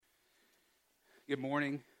Good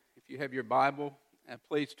morning. If you have your Bible,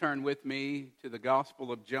 please turn with me to the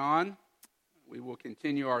Gospel of John. We will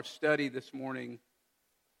continue our study this morning.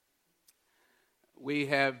 We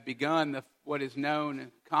have begun what is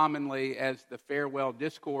known commonly as the farewell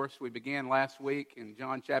discourse. We began last week in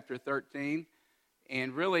John chapter 13.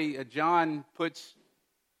 And really, John puts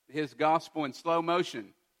his gospel in slow motion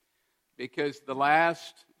because the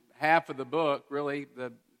last half of the book, really,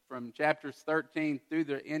 from chapters 13 through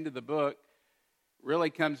the end of the book,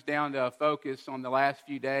 really comes down to a focus on the last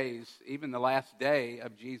few days, even the last day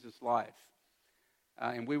of Jesus' life.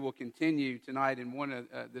 And we will continue tonight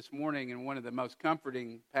this morning in one of the most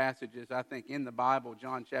comforting passages, I think, in the Bible,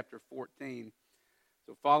 John chapter 14.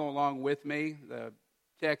 So follow along with me. The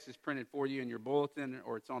text is printed for you in your bulletin,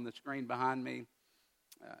 or it's on the screen behind me.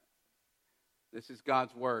 This is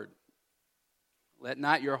God's word. Let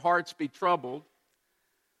not your hearts be troubled.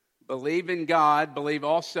 Believe in God, believe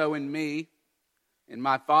also in me. In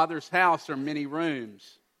my Father's house are many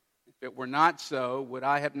rooms. If it were not so, would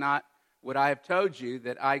I have told you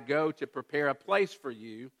that I go to prepare a place for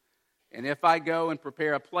you? And if I go and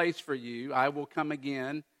prepare a place for you, I will come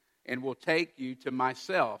again and will take you to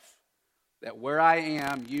myself, that where I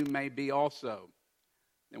am, you may be also.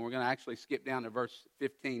 And we're going to actually skip down to verse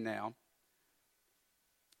 15 now.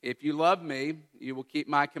 If you love me, you will keep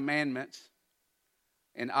my commandments.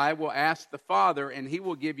 And I will ask the Father, and he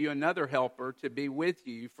will give you another helper to be with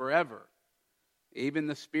you forever, even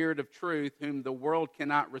the Spirit of truth, whom the world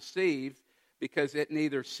cannot receive, because it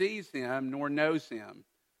neither sees him nor knows him.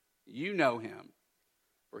 You know him,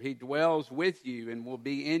 for he dwells with you and will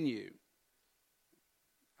be in you.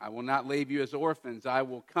 I will not leave you as orphans. I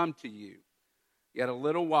will come to you. Yet a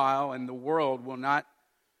little while, and the world will not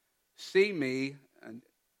see me,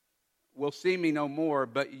 will see me no more,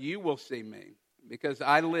 but you will see me. Because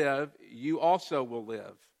I live, you also will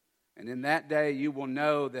live. And in that day you will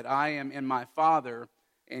know that I am in my Father,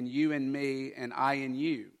 and you in me, and I in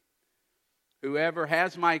you. Whoever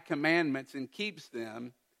has my commandments and keeps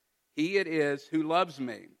them, he it is who loves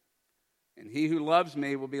me. And he who loves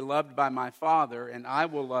me will be loved by my Father, and I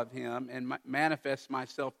will love him and manifest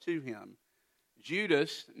myself to him.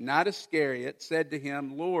 Judas, not Iscariot, said to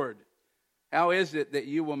him, Lord, how is it that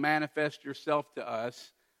you will manifest yourself to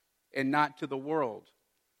us and not to the world?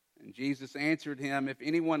 And Jesus answered him, if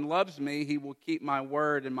anyone loves me, he will keep my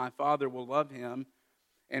word, and my Father will love him,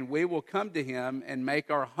 and we will come to him and make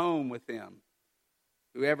our home with him.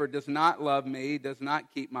 Whoever does not love me does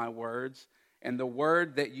not keep my words, and the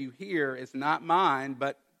word that you hear is not mine,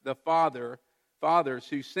 but the Father's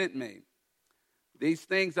who sent me. These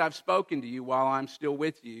things I've spoken to you while I'm still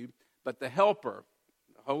with you, but the Helper,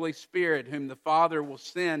 the Holy Spirit, whom the Father will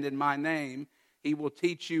send in my name, he will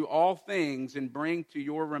teach you all things and bring to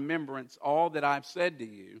your remembrance all that I've said to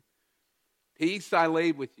you. Peace I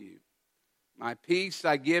leave with you. My peace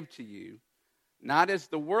I give to you. Not as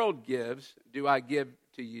the world gives, do I give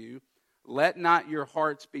to you. Let not your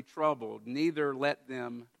hearts be troubled, neither let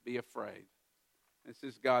them be afraid. This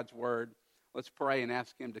is God's word. Let's pray and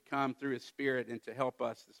ask him to come through his Spirit and to help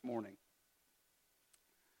us this morning.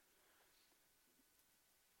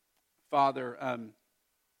 Father,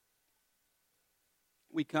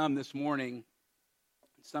 we come this morning.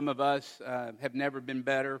 Some of us have never been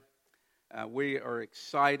better. We are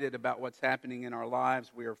excited about what's happening in our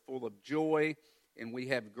lives. We are full of joy, and we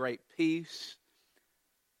have great peace.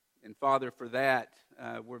 And Father, for that,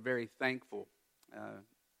 we're very thankful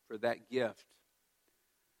for that gift.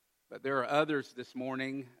 But there are others this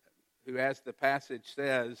morning who, as the passage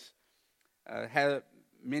says,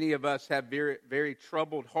 many of us have very, very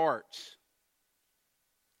troubled hearts.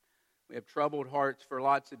 We have troubled hearts for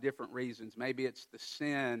lots of different reasons. Maybe it's the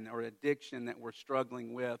sin or addiction that we're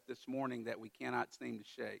struggling with this morning that we cannot seem to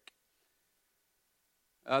shake.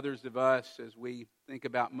 Others of us, as we think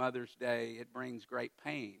about Mother's Day, it brings great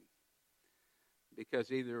pain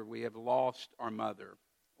because either we have lost our mother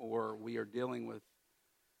or we are dealing with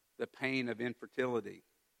the pain of infertility,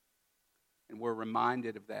 and we're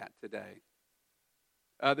reminded of that today.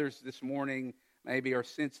 Others this morning maybe are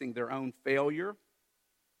sensing their own failure.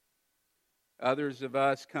 Others of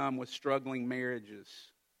us come with struggling marriages,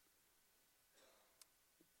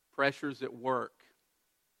 pressures at work,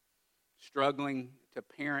 struggling to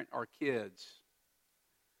parent our kids.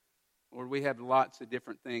 Lord, we have lots of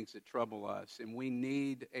different things that trouble us, and we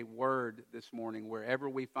need a word this morning. Wherever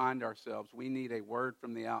we find ourselves, we need a word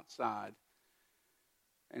from the outside.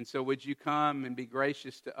 And so would you come and be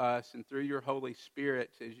gracious to us, and through your Holy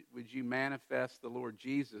Spirit, would you manifest the Lord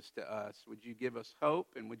Jesus to us? Would you give us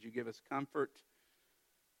hope, and would you give us comfort?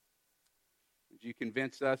 Would you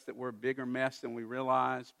convince us that we're a bigger mess than we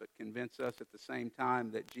realize, but convince us at the same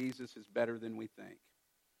time that Jesus is better than we think?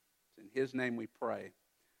 It's in His name we pray.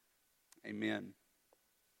 Amen.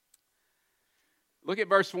 Look at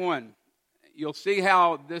verse 1. You'll see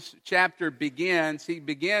how this chapter begins. He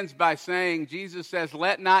begins by saying, Jesus says,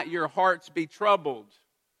 "Let not your hearts be troubled."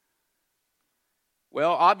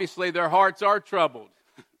 Well, obviously their hearts are troubled,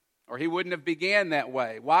 or He wouldn't have began that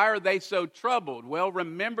way. Why are they so troubled? Well,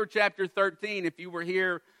 remember chapter 13 if you were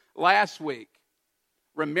here last week.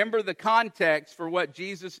 Remember the context for what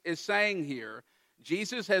Jesus is saying here.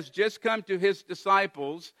 Jesus has just come to His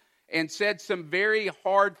disciples and said some very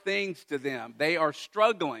hard things to them. They are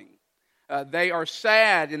struggling. They are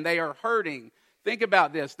sad and they are hurting. Think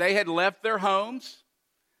about this. They had left their homes.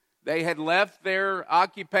 They had left their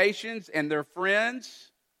occupations and their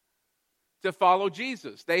friends to follow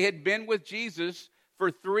Jesus. They had been with Jesus for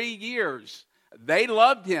 3 years. They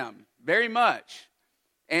loved Him very much.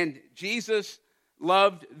 And Jesus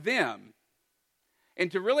loved them. And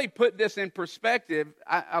to really put this in perspective,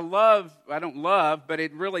 but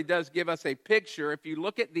it really does give us a picture. If you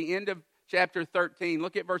look at the end of chapter 13,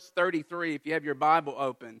 look at verse 33 if you have your Bible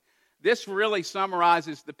open. This really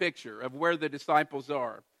summarizes the picture of where the disciples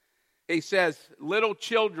are. He says, little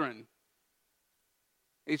children.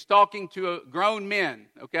 He's talking to grown men,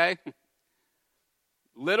 okay?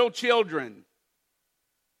 Little children,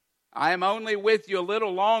 I am only with you a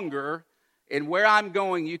little longer, and where I'm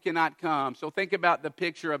going you cannot come. So think about the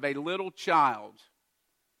picture of a little child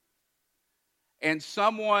and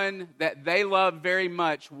someone that they love very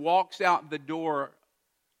much walks out the door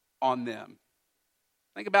on them.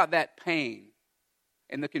 Think about that pain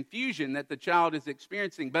and the confusion that the child is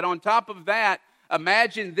experiencing. But on top of that,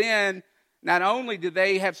 imagine then, not only do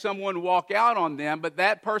they have someone walk out on them, but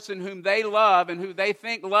that person whom they love and who they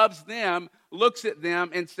think loves them looks at them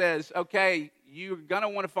and says, okay, you're going to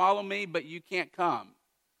want to follow me, but you can't come.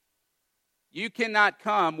 You cannot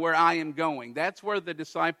come where I am going. That's where the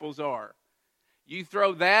disciples are. You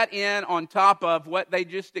throw that in on top of what they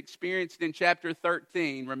just experienced in chapter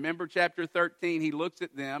 13. Remember chapter 13, He looks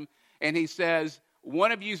at them and He says,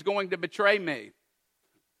 one of you is going to betray me.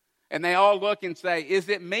 And they all look and say, is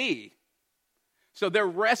it me? So they're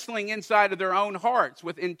wrestling inside of their own hearts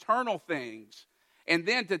with internal things. And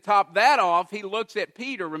then to top that off, He looks at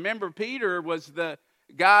Peter. Remember, Peter was the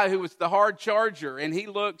guy who was the hard charger. And he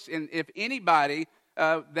looks, and if anybody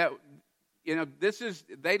they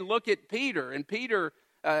look at Peter, and Peter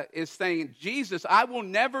is saying, Jesus, I will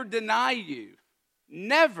never deny you.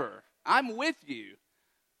 Never. I'm with you.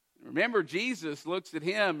 Remember, Jesus looks at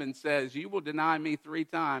him and says, you will deny me 3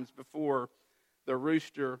 times before the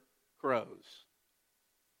rooster crows.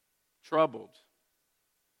 Troubled.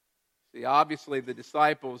 See, obviously the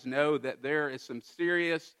disciples know that there is some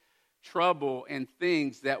serious trouble and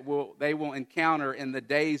things that they will encounter in the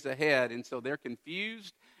days ahead. And so they're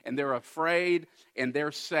confused and they're afraid and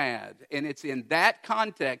they're sad. And it's in that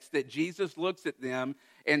context that Jesus looks at them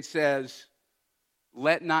and says,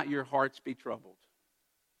 let not your hearts be troubled.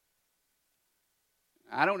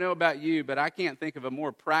 I don't know about you, but I can't think of a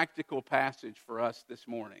more practical passage for us this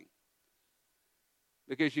morning.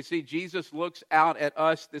 Because you see, Jesus looks out at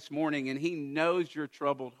us this morning and He knows your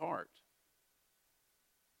troubled heart.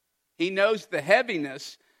 He knows the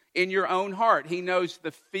heaviness in your own heart. He knows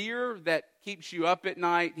the fear that keeps you up at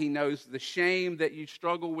night. He knows the shame that you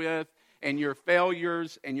struggle with and your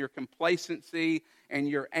failures and your complacency and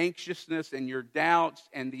your anxiousness and your doubts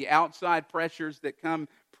and the outside pressures that come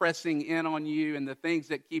pressing in on you and the things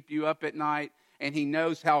that keep you up at night. And He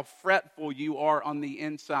knows how fretful you are on the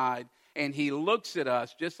inside. And He looks at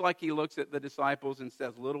us just like He looks at the disciples and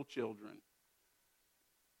says, little children,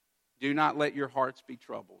 do not let your hearts be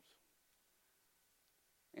troubled.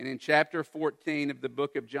 And in chapter 14 of the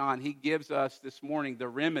book of John, He gives us this morning the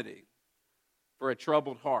remedy for a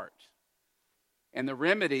troubled heart. And the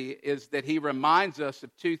remedy is that He reminds us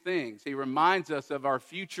of 2 things. He reminds us of our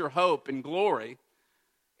future hope and glory.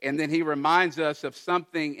 And then He reminds us of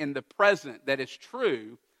something in the present that is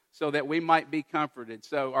true so that we might be comforted.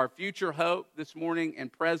 So our future hope this morning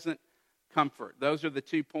and present comfort. Those are the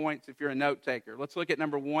 2 points if you're a note taker. Let's look at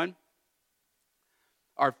number 1.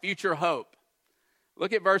 Our future hope.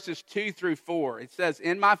 Look at verses 2 through 4. It says,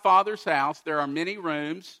 in my Father's house there are many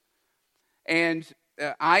rooms, and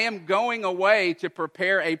I am going away to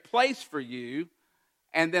prepare a place for you,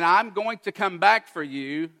 and then I'm going to come back for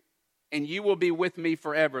you, and you will be with me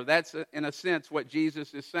forever. That's, in a sense, what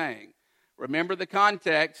Jesus is saying. Remember the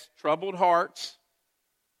context, troubled hearts,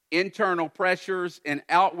 internal pressures and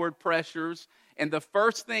outward pressures. And the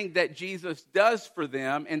first thing that Jesus does for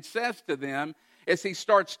them and says to them as he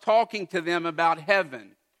starts talking to them about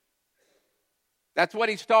heaven. That's what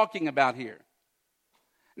he's talking about here.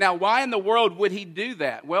 Now, why in the world would he do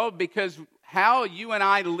that? Well, because how you and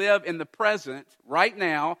I live in the present, right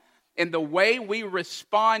now, and the way we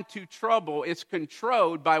respond to trouble is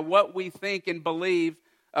controlled by what we think and believe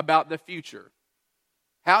about the future.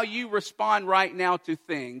 How you respond right now to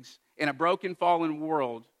things in a broken, fallen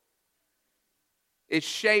world is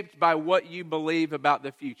shaped by what you believe about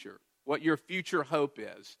the future, what your future hope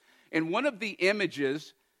is. And one of the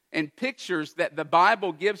images and pictures that the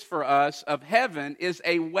Bible gives for us of heaven is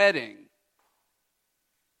a wedding.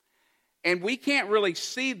 And we can't really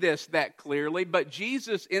see this that clearly, but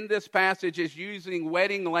Jesus in this passage is using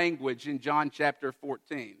wedding language in John chapter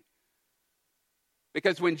 14.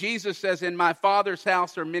 Because when Jesus says, "In my Father's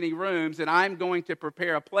house are many rooms, and I'm going to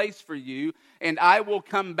prepare a place for you, and I will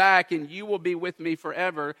come back, and you will be with me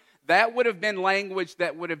forever," that would have been language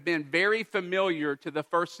that would have been very familiar to the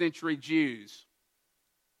first century Jews.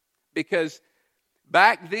 Because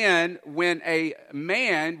back then, when a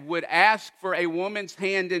man would ask for a woman's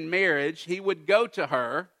hand in marriage, he would go to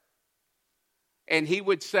her and he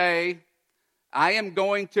would say, "I am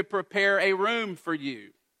going to prepare a room for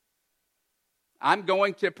you. I'm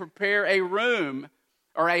going to prepare a room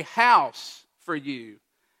or a house for you.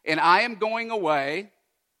 And I am going away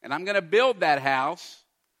and I'm going to build that house.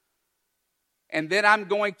 And then I'm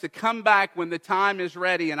going to come back when the time is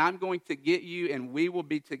ready, and I'm going to get you, and we will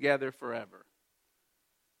be together forever."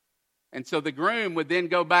 And so the groom would then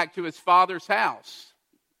go back to his father's house,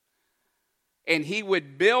 and he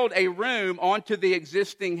would build a room onto the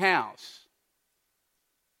existing house.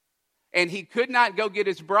 And he could not go get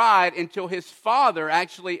his bride until his father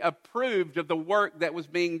actually approved of the work that was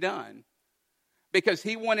being done, because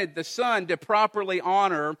he wanted the son to properly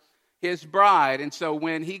honor his bride. And so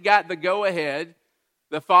when he got the go-ahead,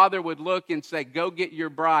 the father would look and say, "Go get your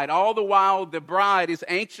bride." All the while, the bride is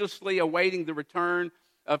anxiously awaiting the return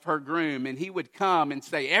of her groom. And he would come and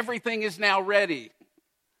say, "Everything is now ready,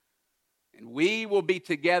 and we will be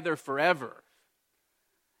together forever."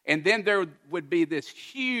 And then there would be this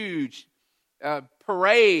huge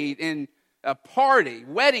parade and a party,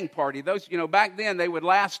 wedding party. Those, back then they would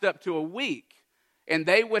last up to a week. And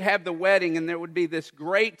they would have the wedding, and there would be this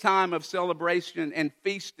great time of celebration and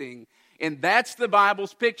feasting. And that's the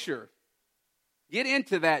Bible's picture. Get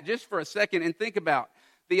into that just for a second and think about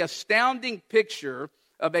the astounding picture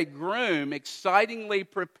of a groom excitingly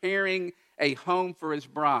preparing a home for his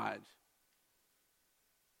bride.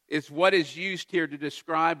 Is what is used here to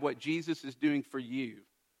describe what Jesus is doing for you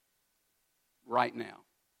right now.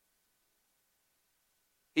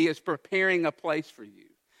 He is preparing a place for you.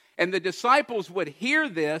 And the disciples would hear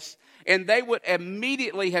this, and they would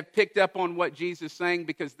immediately have picked up on what Jesus is saying,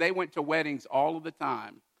 because they went to weddings all of the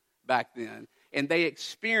time back then. And they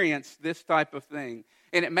experienced this type of thing.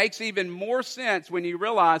 And it makes even more sense when you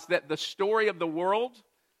realize that the story of the world,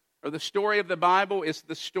 or the story of the Bible, is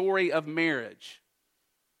the story of marriage.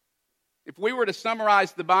 If we were to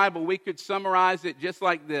summarize the Bible, we could summarize it just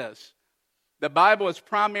like this. The Bible is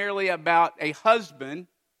primarily about a husband,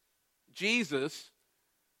 Jesus,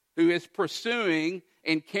 who is pursuing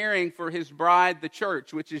and caring for his bride, the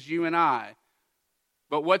church, which is you and I.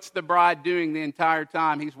 But what's the bride doing the entire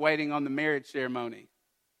time he's waiting on the marriage ceremony?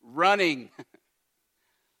 Running.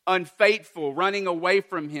 Unfaithful, running away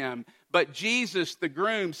from him. But Jesus, the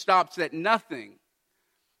groom, stops at nothing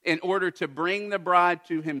in order to bring the bride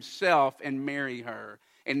to himself and marry her.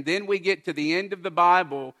 And then we get to the end of the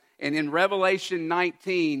Bible, and in Revelation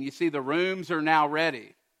 19, you see the rooms are now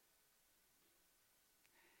ready.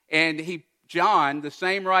 And John, the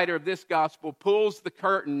same writer of this gospel, pulls the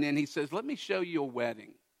curtain and he says, "Let me show you a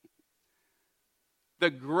wedding." The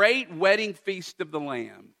great wedding feast of the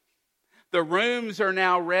Lamb. The rooms are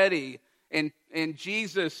now ready. And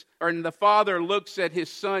Jesus, or the Father looks at his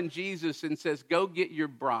son Jesus and says, "Go get your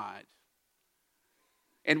bride."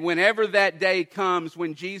 And whenever that day comes,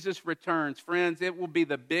 when Jesus returns, friends, it will be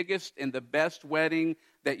the biggest and the best wedding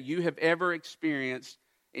that you have ever experienced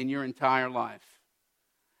in your entire life.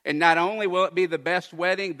 And not only will it be the best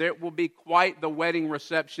wedding, there will be quite the wedding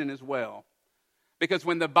reception as well. Because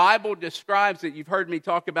when the Bible describes it, you've heard me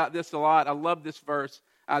talk about this a lot. I love this verse,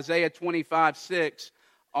 Isaiah 25:6.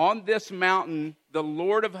 "On this mountain, the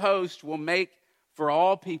Lord of hosts will make for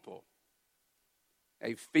all people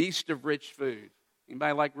a feast of rich food."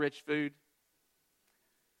 Anybody like rich food?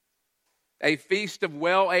 "A feast of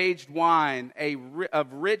well-aged wine,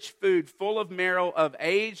 of rich food full of marrow, of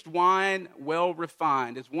aged wine well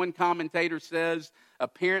refined." As one commentator says,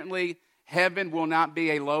 apparently heaven will not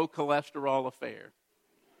be a low cholesterol affair.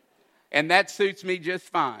 And that suits me just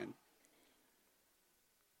fine.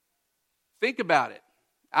 Think about it.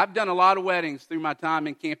 I've done a lot of weddings through my time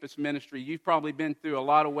in campus ministry. You've probably been through a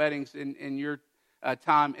lot of weddings in your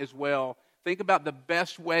time as well. Think about the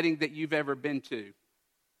best wedding that you've ever been to.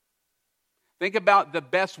 Think about the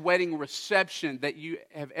best wedding reception that you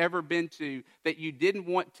have ever been to that you didn't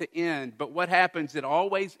want to end. But what happens? It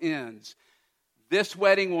always ends. This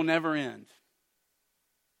wedding will never end.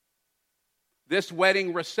 This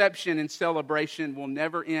wedding reception and celebration will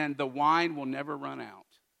never end. The wine will never run out.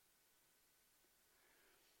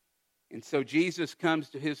 And so Jesus comes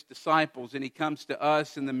to his disciples, and he comes to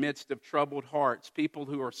us in the midst of troubled hearts, people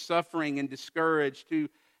who are suffering and discouraged, who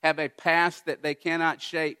have a past that they cannot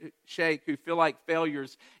shake, who feel like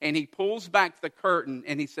failures. And he pulls back the curtain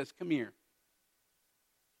and he says, come here.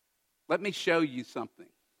 Let me show you something.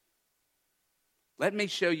 Let me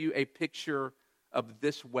show you a picture of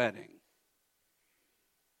this wedding.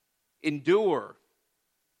 Endure.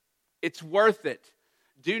 It's worth it.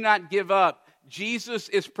 Do not give up. Jesus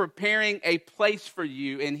is preparing a place for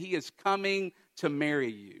you, and he is coming to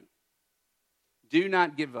marry you. Do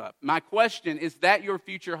not give up. My question, is that your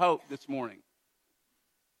future hope this morning?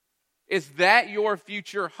 Is that your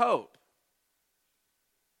future hope?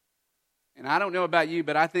 And I don't know about you,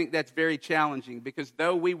 but I think that's very challenging, because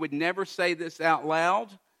though we would never say this out loud,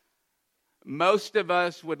 most of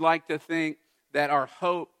us would like to think that our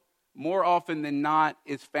hope, more often than not,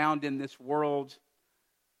 is found in this world,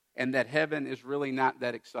 and that heaven is really not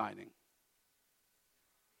that exciting.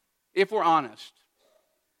 If we're honest.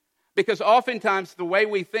 Because oftentimes the way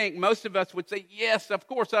we think, most of us would say, yes, of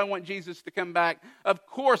course I want Jesus to come back. Of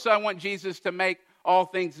course I want Jesus to make all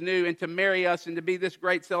things new and to marry us and to be this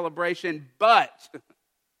great celebration. But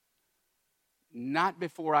not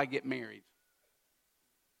before I get married.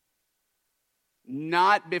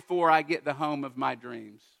 Not before I get the home of my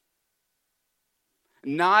dreams.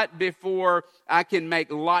 Not before I can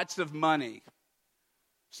make lots of money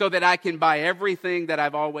so that I can buy everything that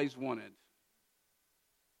I've always wanted.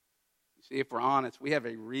 You see, if we're honest, we have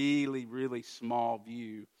a really, really small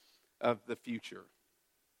view of the future.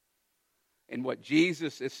 And what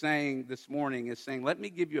Jesus is saying this morning is saying, let me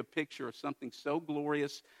give you a picture of something so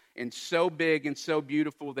glorious and so big and so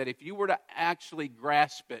beautiful that if you were to actually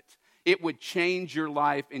grasp it, it would change your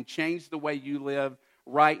life and change the way you live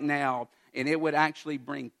right now. And it would actually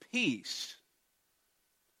bring peace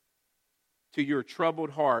to your troubled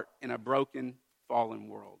heart in a broken, fallen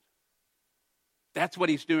world. That's what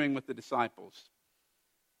he's doing with the disciples.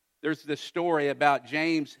 There's this story about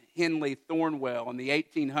James Henley Thornwell in the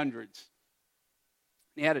 1800s.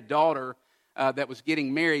 He had a daughter that was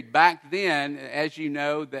getting married. Back then, as you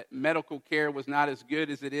know, that medical care was not as good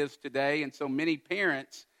as it is today. And so many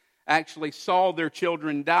parents actually saw their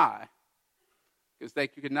children die, because they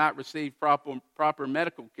could not receive proper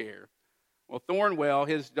medical care. Well, Thornwell,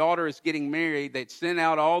 his daughter is getting married. They'd sent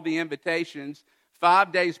out all the invitations.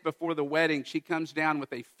 5 days before the wedding, she comes down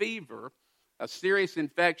with a fever, a serious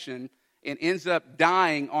infection, and ends up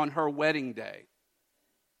dying on her wedding day.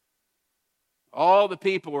 All the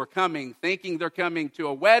people are coming, thinking they're coming to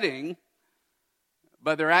a wedding,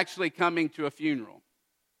 but they're actually coming to a funeral.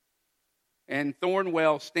 And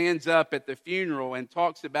Thornwell stands up at the funeral and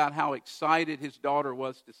talks about how excited his daughter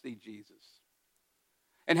was to see Jesus.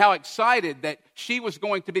 And how excited that she was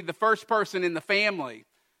going to be the first person in the family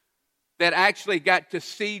that actually got to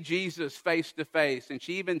see Jesus face to face. And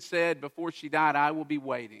she even said before she died, I will be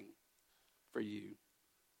waiting for you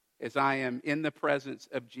as I am in the presence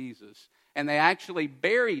of Jesus. And they actually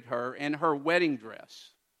buried her in her wedding dress.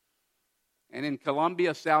 And in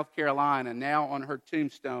Columbia, South Carolina, now on her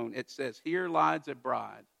tombstone, it says, here lies a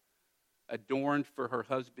bride adorned for her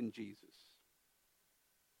husband Jesus.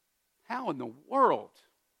 How in the world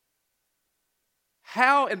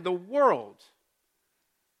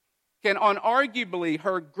can on arguably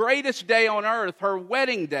her greatest day on earth, her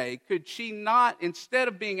wedding day, could she not, instead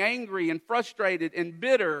of being angry and frustrated and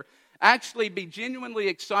bitter, actually be genuinely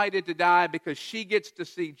excited to die because she gets to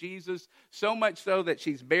see Jesus, so much so that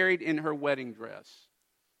she's buried in her wedding dress?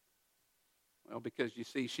 Well, because you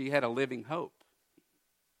see, she had a living hope.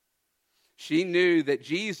 She knew that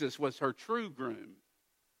Jesus was her true groom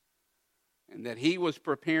and that he was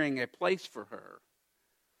preparing a place for her.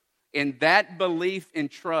 And that belief and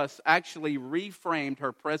trust actually reframed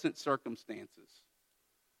her present circumstances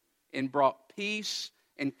and brought peace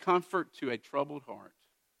and comfort to a troubled heart.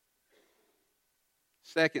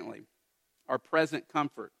 Secondly, our present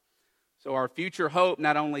comfort. So our future hope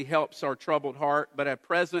not only helps our troubled heart, but a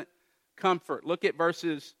present comfort. Look at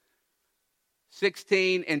verses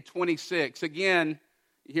 16 and 26. Again,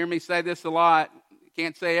 you hear me say this a lot. You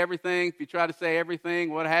can't say everything. If you try to say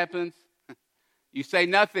everything, what happens? You say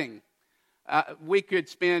nothing. We could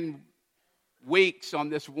spend weeks on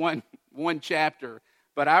this one chapter,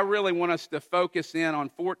 but I really want us to focus in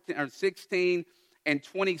on 16 and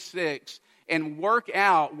 26 and work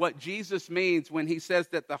out what Jesus means when he says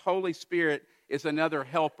that the Holy Spirit is another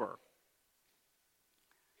helper.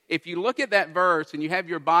 If you look at that verse and you have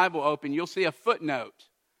your Bible open, you'll see a footnote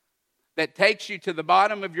that takes you to the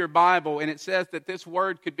bottom of your Bible, and it says that this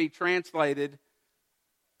word could be translated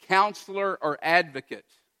counselor or advocate.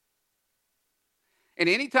 And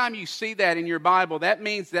anytime you see that in your Bible, that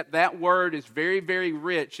means that that word is very, very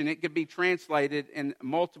rich, and it could be translated in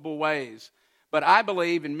multiple ways. But I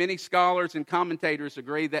believe, and many scholars and commentators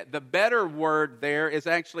agree, that the better word there is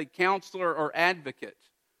actually counselor or advocate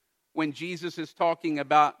when Jesus is talking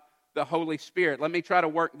about the Holy Spirit. Let me try to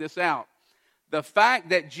work this out. The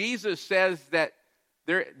fact that Jesus says that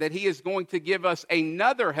he is going to give us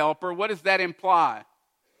another helper, what does that imply?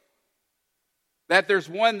 That there's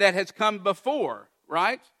one that has come before,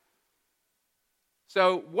 right?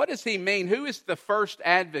 So what does he mean? Who is the first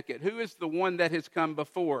advocate? Who is the one that has come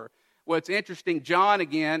before? Well, it's interesting. John,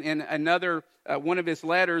 again, in another one of his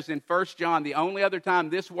letters in 1 John, the only other time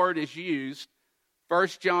this word is used, 1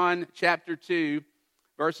 John chapter 2,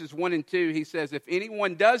 verses 1 and 2, he says, if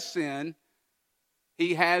anyone does sin,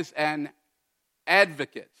 he has an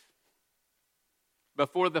advocate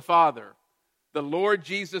before the Father, the Lord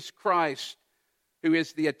Jesus Christ, who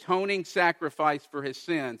is the atoning sacrifice for his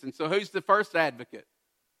sins. And so who's the first advocate?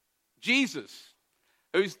 Jesus.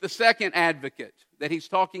 Who's the second advocate that he's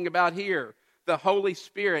talking about here? The Holy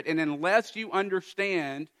Spirit. And unless we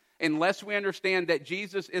understand that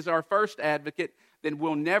Jesus is our first advocate, then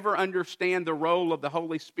we'll never understand the role of the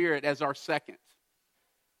Holy Spirit as our second.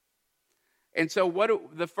 And so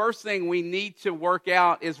the first thing we need to work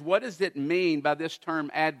out is, what does it mean by this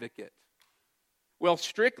term advocate? Well,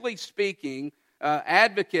 strictly speaking,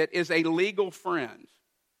 advocate is a legal friend.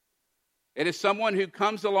 It is someone who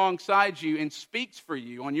comes alongside you and speaks for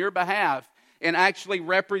you on your behalf and actually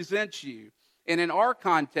represents you. And in our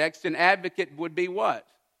context, an advocate would be what?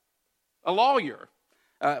 A lawyer.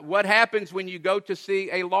 What happens when you go to see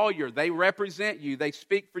a lawyer? They represent you. They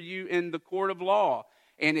speak for you in the court of law.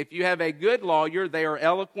 And if you have a good lawyer, they are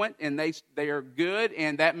eloquent and they are good,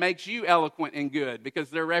 and that makes you eloquent and good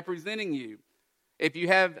because they're representing you. If you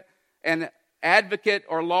have an advocate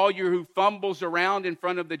or lawyer who fumbles around in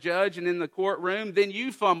front of the judge and in the courtroom, then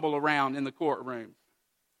you fumble around in the courtroom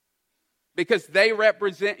because they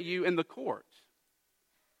represent you in the court.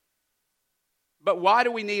 But why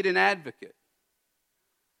do we need an advocate?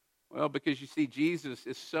 Well, because you see, Jesus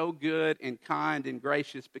is so good and kind and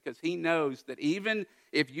gracious because he knows that even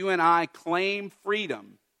if you and I claim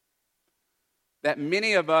freedom, that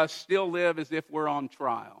many of us still live as if we're on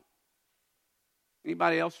trial.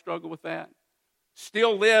 Anybody else struggle with that?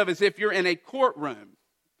 Still live as if you're in a courtroom.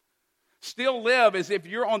 Still live as if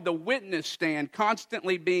you're on the witness stand,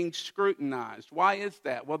 constantly being scrutinized. Why is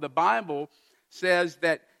that? Well, the Bible says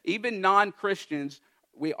that even non-Christians,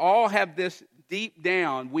 we all have this deep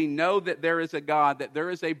down. We know that there is a God, that there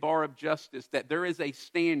is a bar of justice, that there is a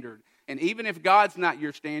standard. And even if God's not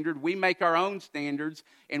your standard, we make our own standards,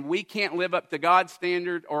 and we can't live up to God's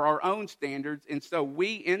standard or our own standards. And so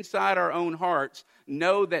we, inside our own hearts,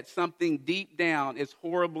 know that something deep down is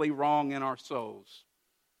horribly wrong in our souls,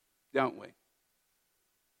 don't we?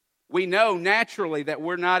 We know naturally that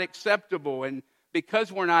we're not acceptable, and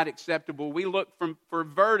because we're not acceptable, we look for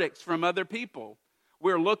verdicts from other people.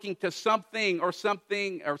 We're looking to something or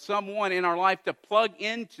someone in our life to plug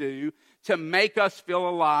into to make us feel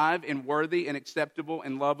alive and worthy and acceptable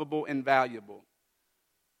and lovable and valuable.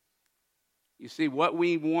 You see, what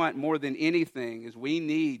we want more than anything is we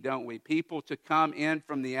need, don't we, people to come in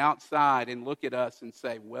from the outside and look at us and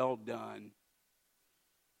say, well done.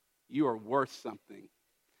 You are worth something.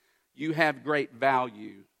 You have great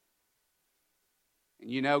value. And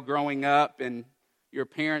you know, growing up, and your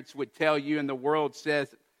parents would tell you, and the world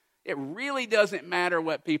says, it really doesn't matter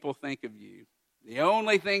what people think of you. The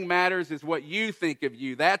only thing matters is what you think of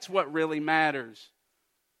you. That's what really matters.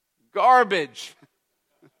 Garbage.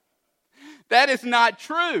 That is not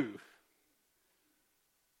true.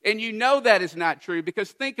 And you know that is not true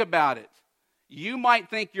because think about it. You might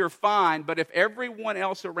think you're fine, but if everyone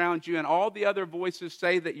else around you and all the other voices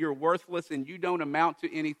say that you're worthless and you don't amount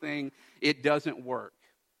to anything, it doesn't work.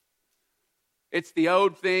 It's the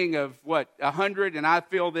old thing of 100, and I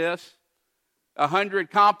feel this, 100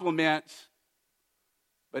 compliments,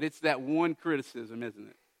 but it's that one criticism, isn't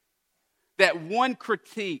it? That one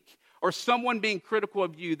critique or someone being critical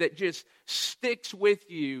of you that just sticks with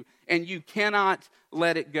you and you cannot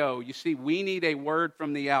let it go. You see, we need a word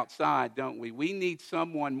from the outside, don't we? We need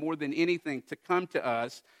someone more than anything to come to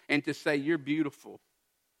us and to say, you're beautiful.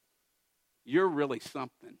 You're really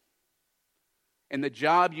something. And the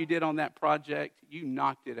job you did on that project, you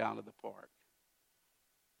knocked it out of the park.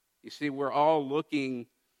 You see, we're all looking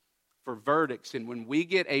for verdicts. And when we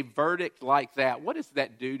get a verdict like that, what does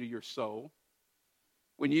that do to your soul?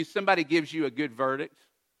 When somebody gives you a good verdict,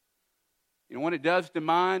 you know what it does to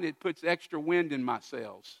mine? It puts extra wind in my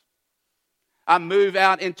sails. I move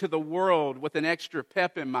out into the world with an extra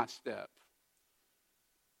pep in my step.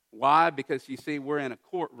 Why? Because you see, we're in a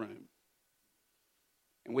courtroom.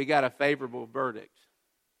 And we got a favorable verdict.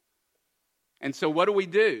 And so what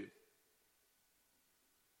do?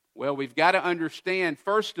 Well, we've got to understand,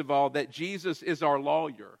 first of all, that Jesus is our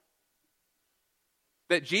lawyer.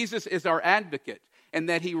 That Jesus is our advocate. And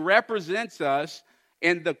that he represents us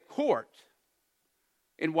in the court.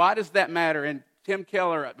 And why does that matter? And Tim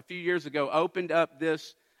Keller, a few years ago, opened up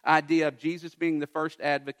this idea of Jesus being the first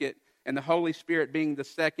advocate and the Holy Spirit being the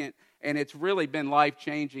second. And it's really been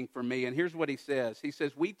life-changing for me. And here's what he says. He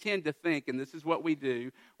says, we tend to think, and this is what we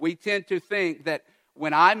do, we tend to think that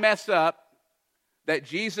when I mess up, that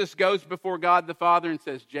Jesus goes before God the Father and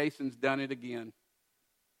says, Jason's done it again.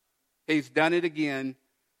 He's done it again.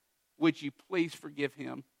 Would you please forgive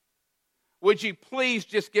him? Would you please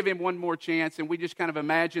just give him one more chance? And we just kind of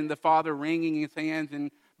imagine the Father wringing his hands and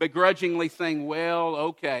begrudgingly saying, well,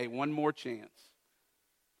 okay, one more chance.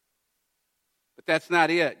 But that's not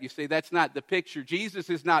it. You see, that's not the picture. Jesus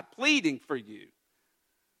is not pleading for you.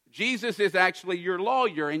 Jesus is actually your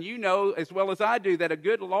lawyer. And you know as well as I do that a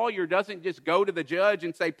good lawyer doesn't just go to the judge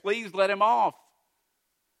and say, please let him off.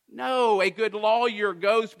 No, a good lawyer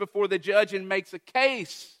goes before the judge and makes a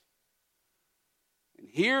case. And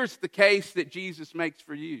here's the case that Jesus makes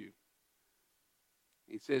for you.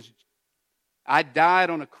 He says, I died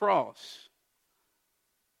on a cross,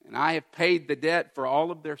 and I have paid the debt for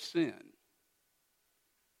all of their sin.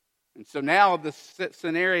 And so now the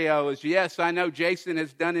scenario is, yes, I know Jason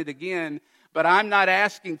has done it again, but I'm not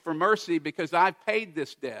asking for mercy because I've paid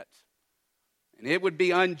this debt. And it would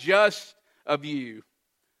be unjust of you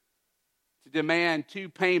to demand two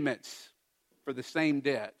payments for the same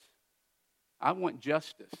debt. I want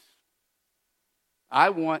justice. I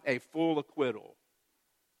want a full acquittal.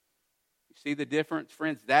 You see the difference,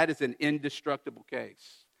 friends? That is an indestructible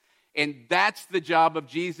case. And that's the job of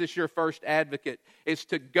Jesus, your first advocate, is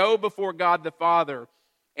to go before God the Father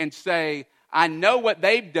and say, I know what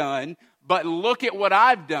they've done, but look at what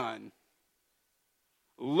I've done.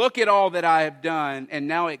 Look at all that I have done, and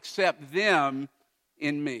now accept them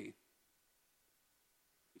in me.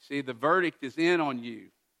 You see, the verdict is in on you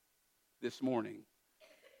this morning.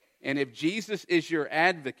 And if Jesus is your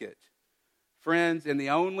advocate, friends, in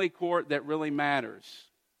the only court that really matters,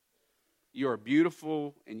 you are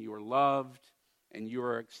beautiful and you are loved and you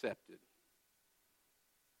are accepted.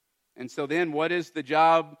 And so then what is the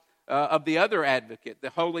job of the other advocate, the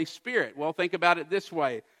Holy Spirit? Well, think about it this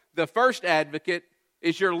way. The first advocate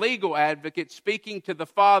is your legal advocate speaking to the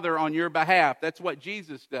Father on your behalf. That's what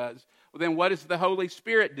Jesus does. Well, then what does the Holy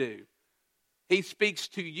Spirit do? He speaks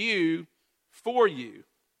to you for you.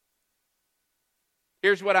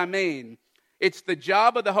 Here's what I mean. It's the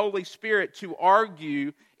job of the Holy Spirit to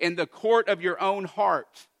argue in the court of your own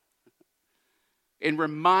heart and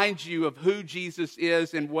remind you of who Jesus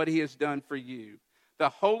is and what he has done for you. The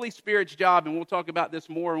Holy Spirit's job, and we'll talk about this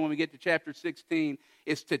more when we get to chapter 16,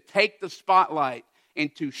 is to take the spotlight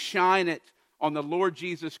and to shine it on the Lord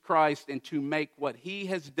Jesus Christ and to make what he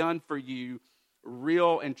has done for you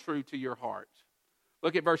real and true to your heart.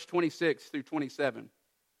 Look at verse 26 through 27.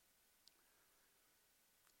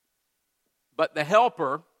 But the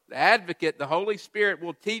helper, the advocate, the Holy Spirit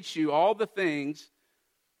will teach you all the things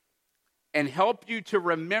and help you to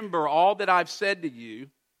remember all that I've said to you.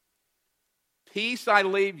 Peace I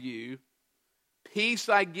leave you, peace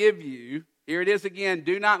I give you. Here it is again.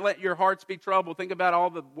 Do not let your hearts be troubled. Think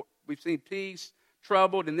about we've seen peace,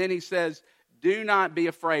 troubled, and then he says, do not be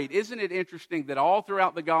afraid. Isn't it interesting that all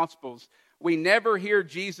throughout the Gospels, we never hear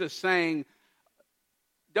Jesus saying,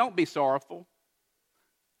 don't be sorrowful.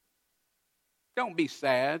 Don't be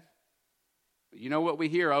sad. You know what we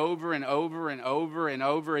hear over and over and over and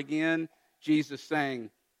over again? Jesus saying,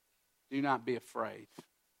 do not be afraid.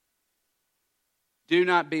 Do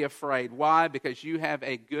not be afraid. Why? Because you have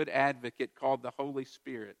a good advocate called the Holy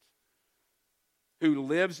Spirit who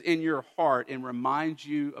lives in your heart and reminds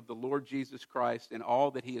you of the Lord Jesus Christ and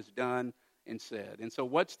all that he has done and said. And so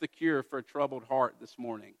what's the cure for a troubled heart this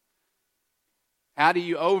morning? How do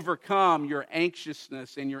you overcome your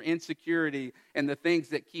anxiousness and your insecurity and the things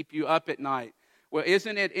that keep you up at night? Well,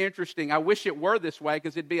 isn't it interesting? I wish it were this way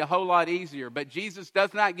because it'd be a whole lot easier. But Jesus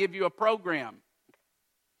does not give you a program.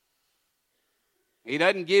 He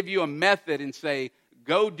doesn't give you a method and say,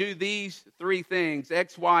 go do these 3 things,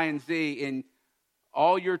 X, Y, and Z, and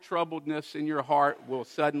all your troubledness in your heart will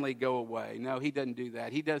suddenly go away. No, he doesn't do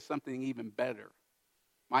that. He does something even better.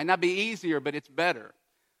 Might not be easier, but it's better.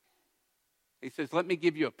 He says, let me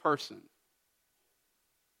give you a person.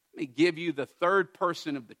 Let me give you the third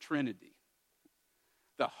person of the Trinity,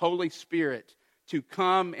 the Holy Spirit, to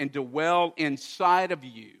come and dwell inside of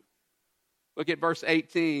you. Look at verse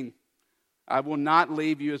 18. I will not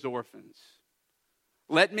leave you as orphans.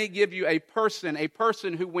 Let me give you a person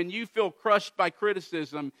who, when you feel crushed by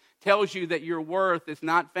criticism, tells you that your worth is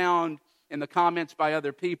not found in the comments by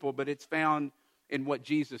other people, but it's found in what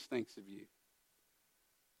Jesus thinks of you.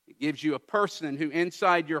 It gives you a person who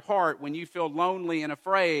inside your heart, when you feel lonely and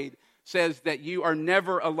afraid, says that you are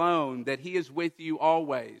never alone, that he is with you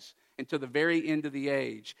always until the very end of the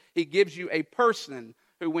age. He gives you a person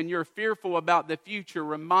who, when you're fearful about the future,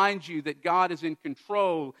 reminds you that God is in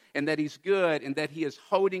control and that he's good and that he is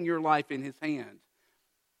holding your life in his hand.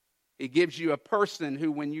 He gives you a person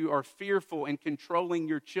who, when you are fearful and controlling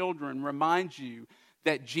your children, reminds you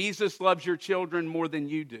that Jesus loves your children more than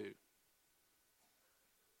you do.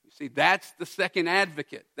 You see, that's the second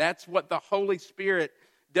advocate. That's what the Holy Spirit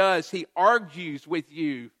does. He argues with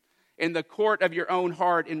you in the court of your own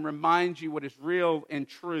heart and reminds you what is real and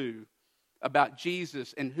true about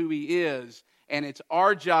Jesus and who he is, and it's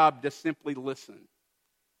our job to simply listen.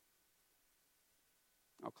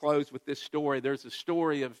 I'll close with this story. There's a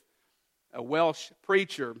story of a Welsh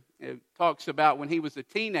preacher. It talks about when he was a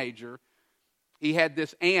teenager, he had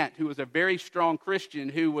this aunt who was a very strong Christian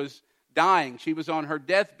who was dying. She was on her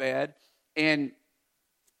deathbed, and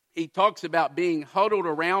he talks about being huddled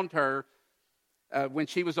around her when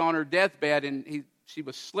she was on her deathbed, and she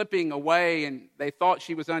was slipping away, and they thought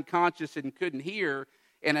she was unconscious and couldn't hear.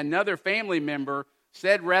 And another family member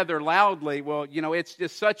said rather loudly, well, it's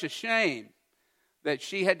just such a shame that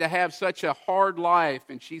she had to have such a hard life,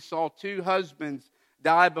 and she saw 2 husbands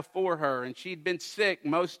die before her, and she'd been sick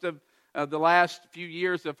most of the last few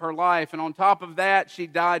years of her life, and on top of that, she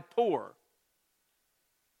died poor.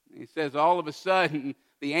 He says all of a sudden,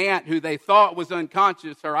 the aunt who they thought was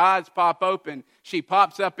unconscious, her eyes pop open. She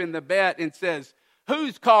pops up in the bed and says,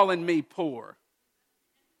 "Who's calling me poor?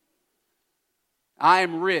 I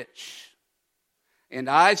am rich, and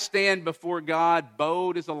I stand before God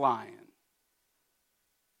bold as a lion."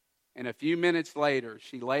 And a few minutes later,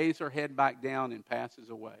 she lays her head back down and passes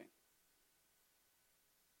away.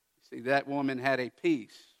 See, that woman had a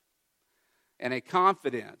peace and a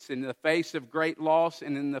confidence in the face of great loss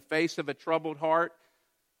and in the face of a troubled heart.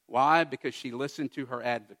 Why? Because she listened to her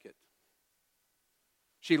advocate.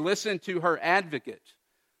 She listened to her advocate,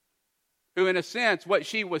 who in a sense, what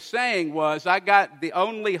she was saying was, I got the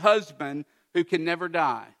only husband who can never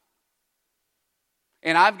die.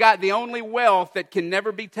 And I've got the only wealth that can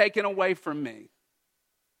never be taken away from me.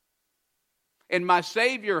 And my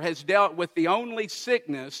Savior has dealt with the only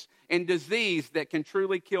sickness and disease that can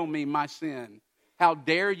truly kill me, my sin. How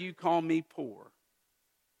dare you call me poor?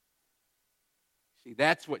 See,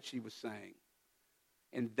 that's what she was saying.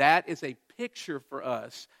 And that is a picture for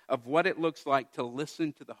us of what it looks like to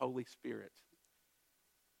listen to the Holy Spirit.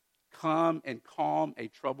 Come and calm a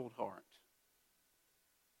troubled heart.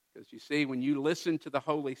 Because you see, when you listen to the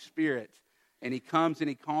Holy Spirit and he comes and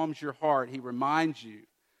he calms your heart, he reminds you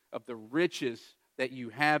of the riches that you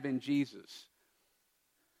have in Jesus,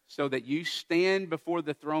 so that you stand before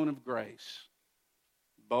the throne of grace,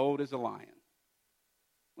 bold as a lion.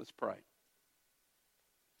 Let's pray.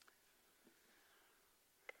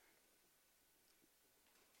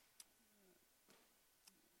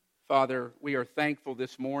 Father, we are thankful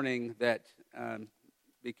this morning that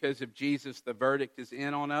because of Jesus, the verdict is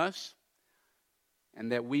in on us,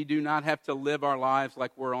 and that we do not have to live our lives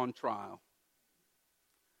like we're on trial.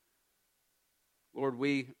 Lord,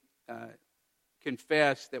 we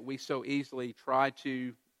confess that we so easily try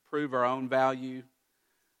to prove our own value,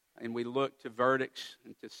 and we look to verdicts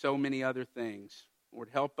and to so many other things. Lord,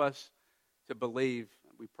 help us to believe.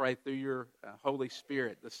 We pray through your Holy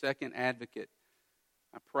Spirit, the second advocate.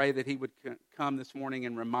 I pray that he would come this morning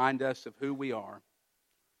and remind us of who we are.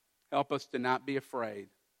 Help us to not be afraid.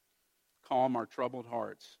 Calm our troubled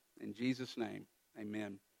hearts. In Jesus' name,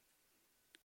 amen.